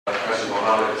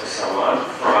Mohamad Sawan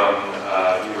from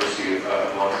University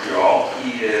of Montreal.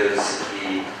 He is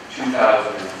the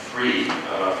 2003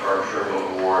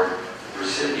 Turnbull Award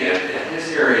recipient. In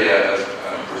his area of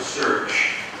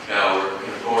research, now we're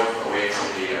going away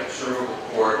from the cervical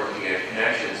cord, looking at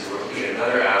connections, and we're looking at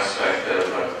another aspect of,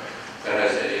 that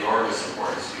has an enormous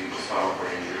importance to people's spinal cord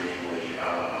injury, namely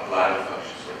bladder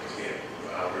function. So we're looking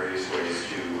at various ways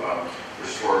to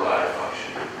restore bladder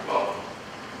function. Welcome.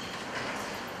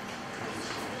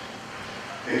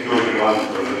 Thank you everyone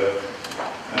for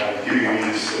giving me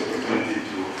this opportunity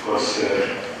to, of course,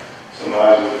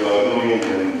 summarize what you are doing,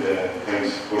 and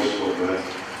thanks, of course, for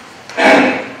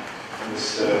this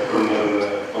Turnbull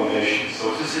Foundation. So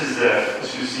this is,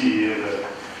 as you see here,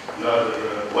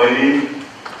 another widening.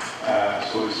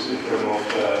 So it's in terms of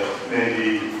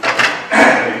mainly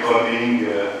recording,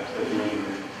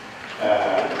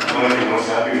 monitoring what's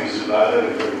happening with the bladder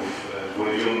in terms of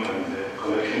volume and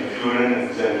collection of urine, and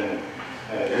then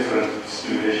different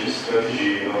stimulation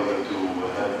strategy in order to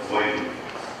have voiding.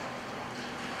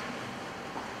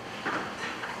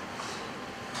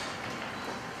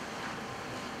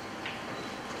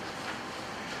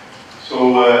 So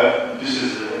this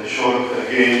is in short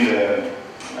again.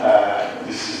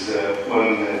 This is when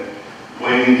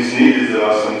voiding is needed. There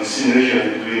are some synergy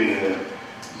between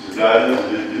the bladder,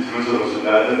 the diffuser of the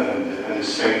bladder, and the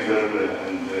sphincter,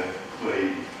 and way.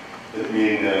 That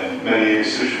means many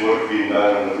research work being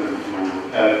done in order to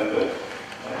help.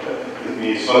 That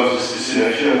means solve this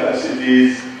dyssynergia as it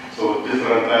is. So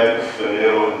different type of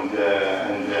neuro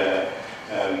and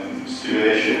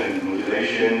stimulation and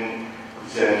modulation.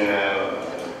 Then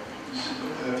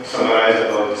summarize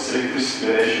about the selective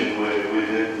stimulation we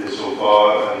did so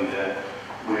far, and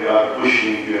we are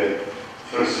pushing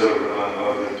further in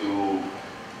order to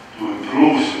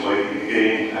improve the voiding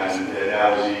again, and now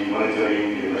the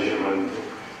monitoring and measurement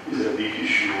is a big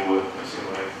issue with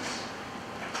psoriasis.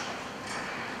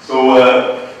 So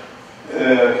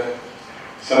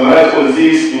summarize all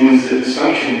these means the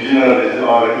dysfunction in general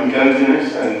are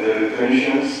incontinence and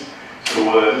retentions. So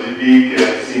the big, I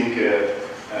think,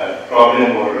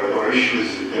 problem or issue is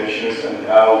retentions, and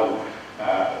how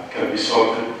can be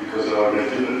solved, because there are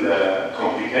multiple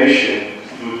complications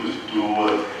due to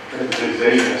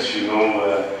catheterization, as you know,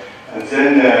 and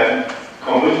then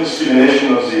convolutional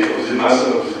stimulation of the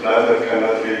muscle of the bladder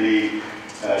cannot really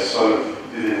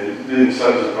didn't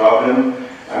solve the problem,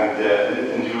 and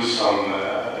induce some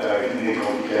kidney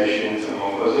complications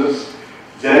among others.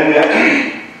 Then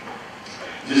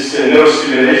this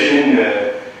neurostimulation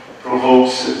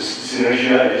provokes this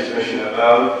synergia I just mentioned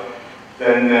about.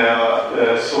 Then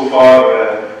so far,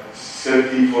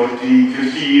 30, 40,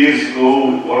 50 years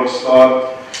ago, work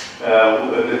started.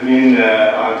 That means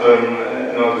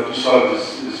in order to solve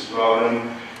this problem,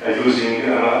 using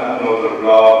another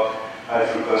block,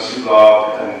 high-frequency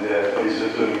block, and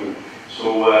isotomy. So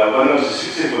one of the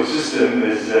successful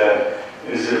systems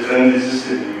is a friendly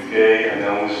system in the UK, and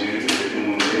now in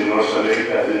North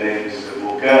America, the name is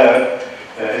Bladder,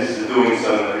 is doing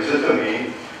some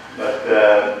isotomy, but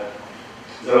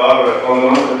there are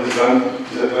fundamental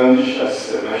disadvantages,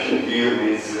 as mentioned here,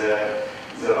 means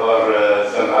there are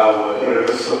somehow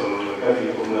irreversible cutting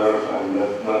of nerve, and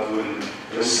not will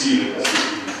receive it as it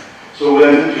is. So we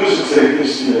introduced selective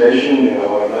stimulation in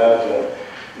our lab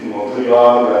in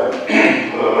Montreal,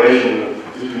 collaboration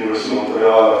between University of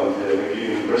Montreal and McGill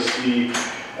University.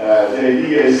 The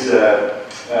idea is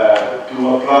to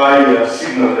apply a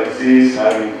signal like this,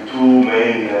 having two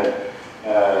main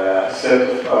set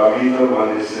of parameters.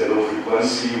 One is low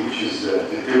frequency, which is the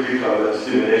typical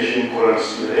stimulation, current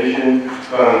stimulation,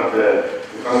 the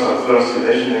constant current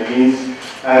stimulation, I mean,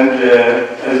 and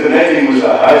alternating with a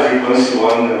high frequency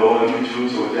one, low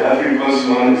amplitude. So the high frequency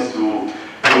one is to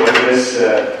address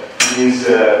means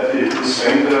the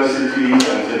sphincter activity,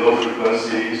 and the low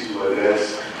frequency is to address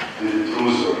the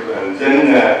detrusor. And then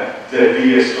the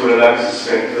idea is to relax the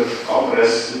sphincter,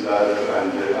 compress the bladder,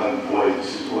 and void.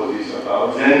 This is what it's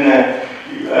about. Then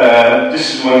this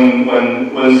is when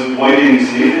the voiding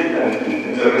is needed, and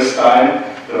in the rest time,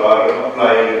 they are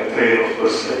applying a train of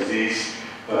bursts like this.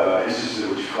 This is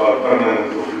what you call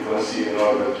permanent low frequency, in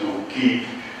order to keep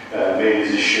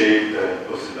mainly the shape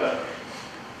of the bladder.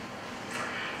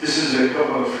 This is a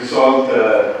couple of results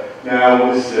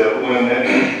now is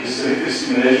when the selective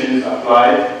stimulation is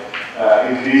applied,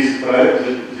 increase the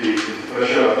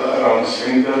pressure around the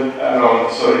sphincter,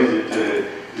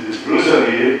 the detrusor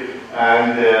here,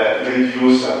 and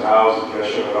reduce somehow the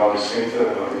pressure around the sphincter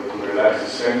in order to relax the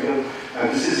sphincter. And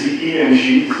this is the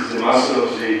EMG, this is the muscle of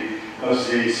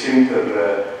the sphincter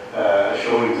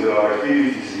showing there are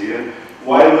activities here.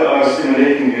 While we are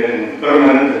stimulating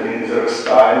permanent, I mean, the rest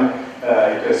time.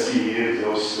 You can see here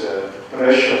those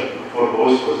pressure for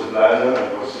both for the bladder and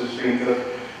for the sphincter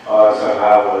are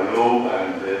somehow low,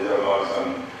 and there are some,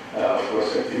 of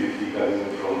course, activity coming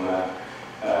from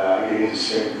again the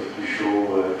sphincter to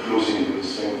show closing of the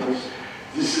sphincters.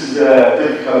 This is a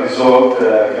typical result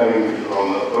coming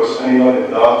from, of course, animal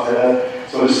and dog there.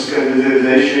 So this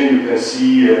catheterization, you can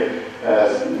see,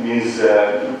 means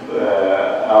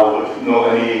how no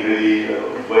any really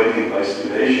avoiding by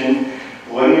stimulation.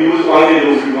 When we use only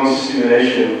low frequency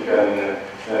stimulation, we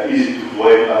can easy to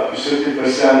avoid up to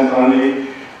 30% only.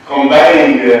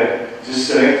 Combining this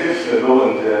selective low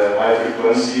and high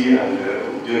frequency and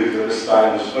during the rest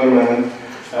time is permanent,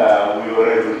 we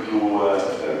were able to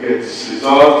get this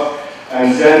result. And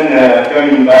then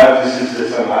coming back, this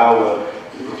is somehow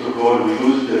the protocol we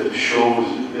used to show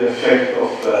the effect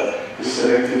of the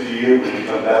selective here. When we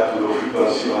come back to low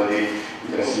frequency only,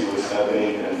 you can see what's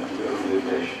happening and the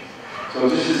patient. So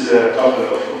this is a couple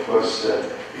of course,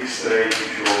 X-ray to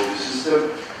show the system.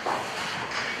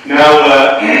 Now,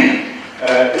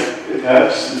 it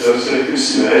helps the selective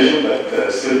stimulation,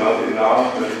 but still not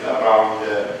enough. But around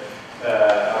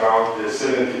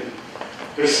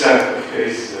 70% of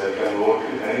cases can work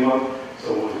in animal. So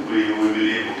we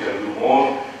believe we can do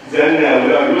more. Then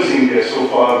we are using so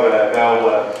far now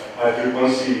high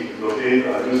frequency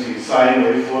rotator, using sine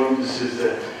waveform. This is,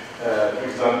 for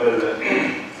example,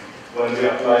 when we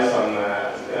apply some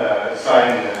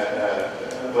sine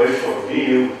waveform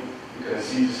here, you can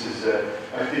see this is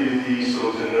activity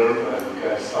through the nerve, and we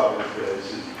can stop it.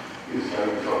 This is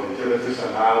coming from the telemetry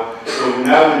somehow. So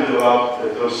now we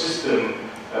developed those systems,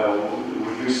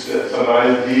 we just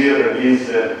summarized here, means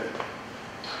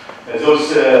those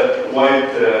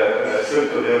white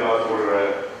circle there are for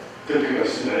typical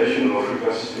stimulation or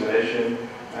frequency stimulation,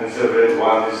 and the red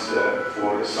one is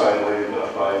for sine wave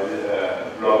applied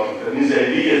blocking. That means the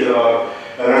idea there are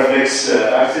reflex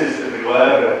axes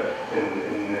everywhere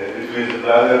between the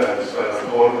bladder and the spinal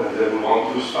cord, and then we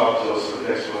want to stop those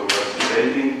reflex when we're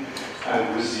stimulating,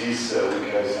 and with these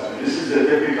we can start. This is a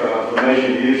typical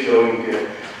information here showing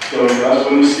us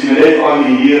when we stimulate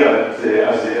only here at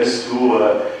as the S2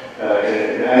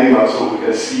 in animals, so we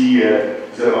can see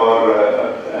there are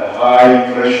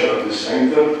high pressure of the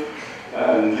sphincter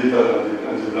and little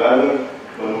on the bladder.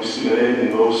 When we stimulate in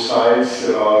both sides,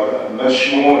 there are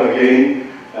much more again.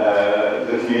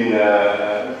 That means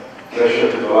pressure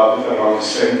developed around the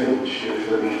sphincter, which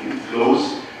doesn't close.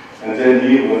 And then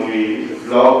here, when we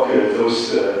block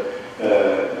those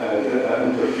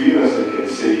interference, you can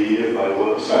see here by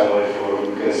sine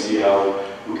waveform, we can see how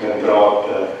we can drop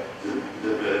the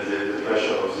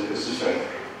pressure of the sphincter.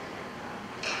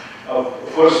 Of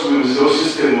course, with those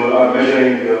systems, we are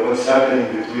measuring what's happening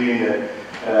between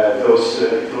those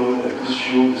electrode and this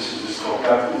tube. This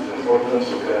contact is important.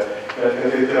 So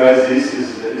characterize this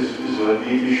is a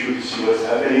big issue to see what's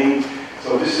happening.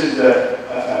 So this is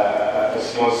a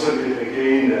small circuit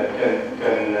again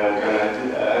can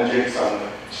inject some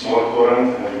small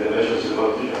current and measure the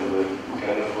voltage, and we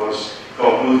can of course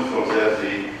conclude from there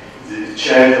the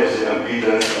change of the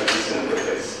impedance at this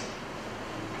interface.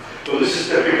 So this is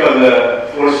typical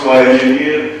force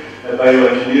bioengineer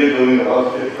doing a lot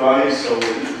of electronics. So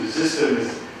the system is,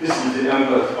 this is the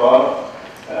implant part,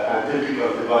 and typical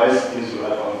device means you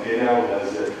have antenna, which has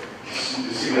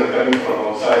the signal coming from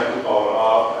outside to power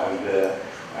up,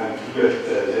 and to get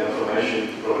the information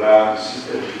to program the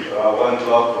system. One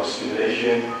block for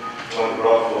stimulation, one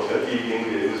block for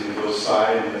fatiguing using those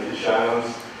sine channels,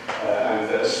 and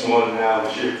a small now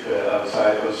chip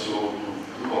outside also to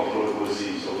control OZ.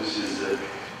 So this is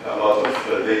a lot of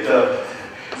data.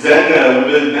 Then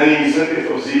we build many circuits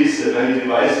of these, many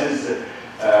devices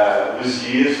with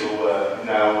years. So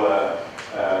now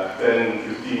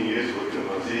 10, 15 years working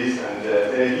on these. And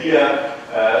the idea,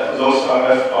 those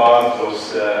RF parts,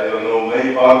 those, I don't know,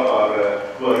 many parts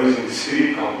who are using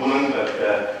discrete component,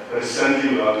 but recently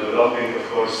we are developing, of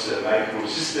course, micro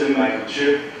system,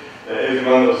 microchip. Every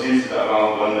one of these is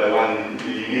around 1 by 1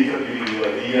 millimeter, giving you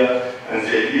an idea, and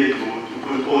the idea to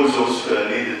put all those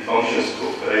needed functions to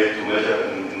operate, to measure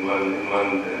in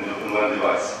one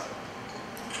device.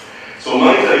 So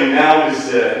monitoring now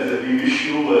is the big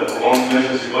issue. We want to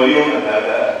measure the volume and have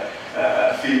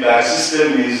a feedback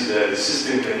system. Means the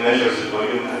system can measure the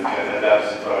volume and can adapt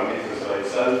the parameters by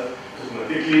itself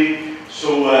automatically. So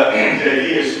the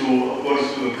idea is to, of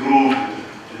course, to improve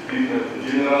the treatment in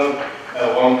general.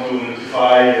 Want to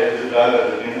notify the bladder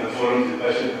that inform the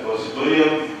patient about the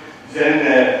volume. Then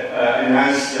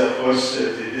enhance, of course,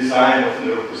 the design of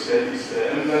neuroprosthetics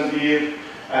implant here,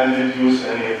 and reduce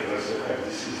any adverse effect.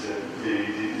 This is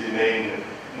the main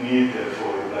need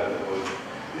for bladder volume.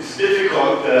 It's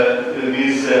difficult,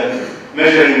 means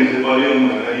measuring the volume,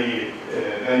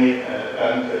 many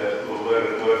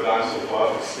were done so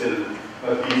far, it's still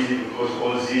not easy because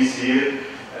all these here.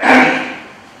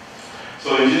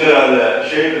 So in general,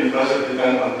 shape and pressure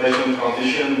depend on patient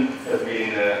condition. There have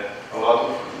been a lot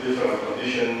of different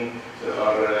conditions. There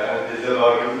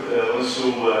are also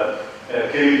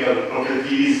chemical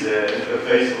properties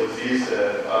interface with these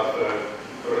are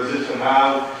resistant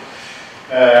now.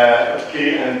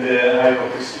 Okay, and high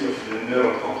complexity of the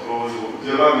neural control.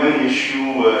 There are many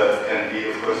issues can be,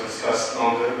 of course, discussed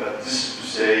longer, but this is to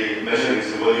say measuring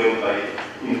the volume by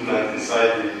implant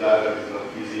inside the bladder is not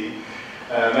easy.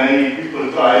 Many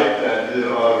people tried, and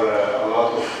there are a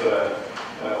lot of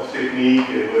technique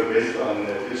were based on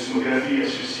prismography,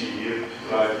 as you see here, to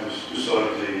try to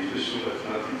solve the issue, but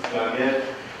not done yet.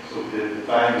 So the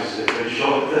time is very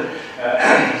short.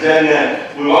 Then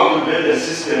we want to build a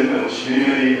system which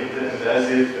minimally does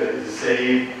it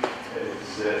safe,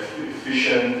 it's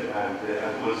efficient,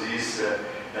 and all these to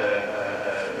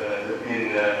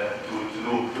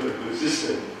do a good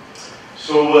system.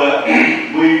 So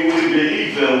we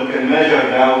believe we can measure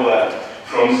now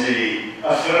from the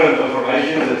afferent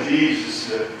information that leaves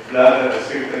this bladder and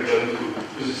spectacle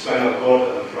to the spinal cord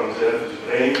and from there to the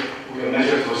brain. We can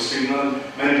measure those signals.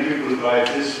 Many people tried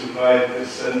this. We tried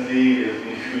recently, a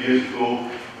few years ago,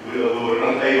 we were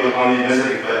not able only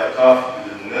measuring by a cuff to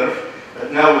the nerve,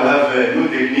 but now we have a new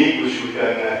technique which we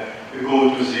can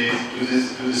go to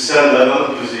the cell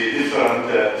level, to the different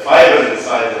fibers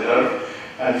inside the nerve.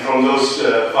 And from those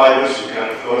fibers, you can,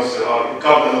 of course, there are a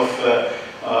couple of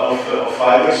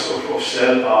fibers of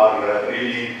cell are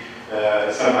really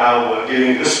somehow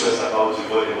giving response about the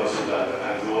volume of the bladder,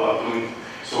 and we are doing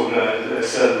so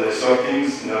cell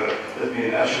sortings. That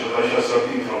means actual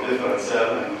sorting from different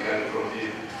cells, and we can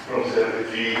from there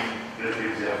retrieve the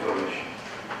information.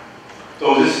 So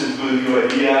this is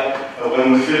good idea.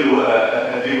 When we fill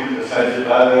a liquid inside the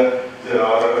bladder, there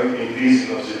are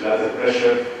increasing of the bladder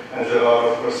pressure. And there are,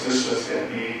 of course, response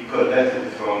can be collected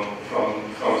from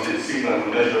the signal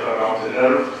we measure around the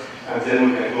nerve, and then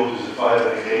we can go to the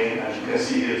fiber again, and you can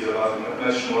see here there are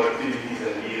much more activity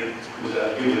than here with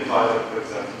a given fiber, for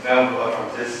example. Now we are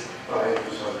on this trying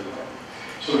to solve it.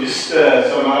 So just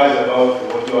summarize about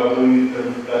what you are doing in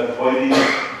terms of bladder body,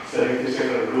 selective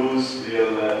sacral rules,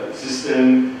 real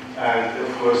system, and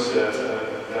of course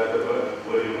bladder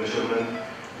volume measurement.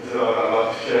 There are a lot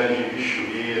of challenging issues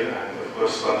here, and of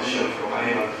course, transition from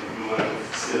animal to human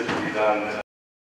is still to be done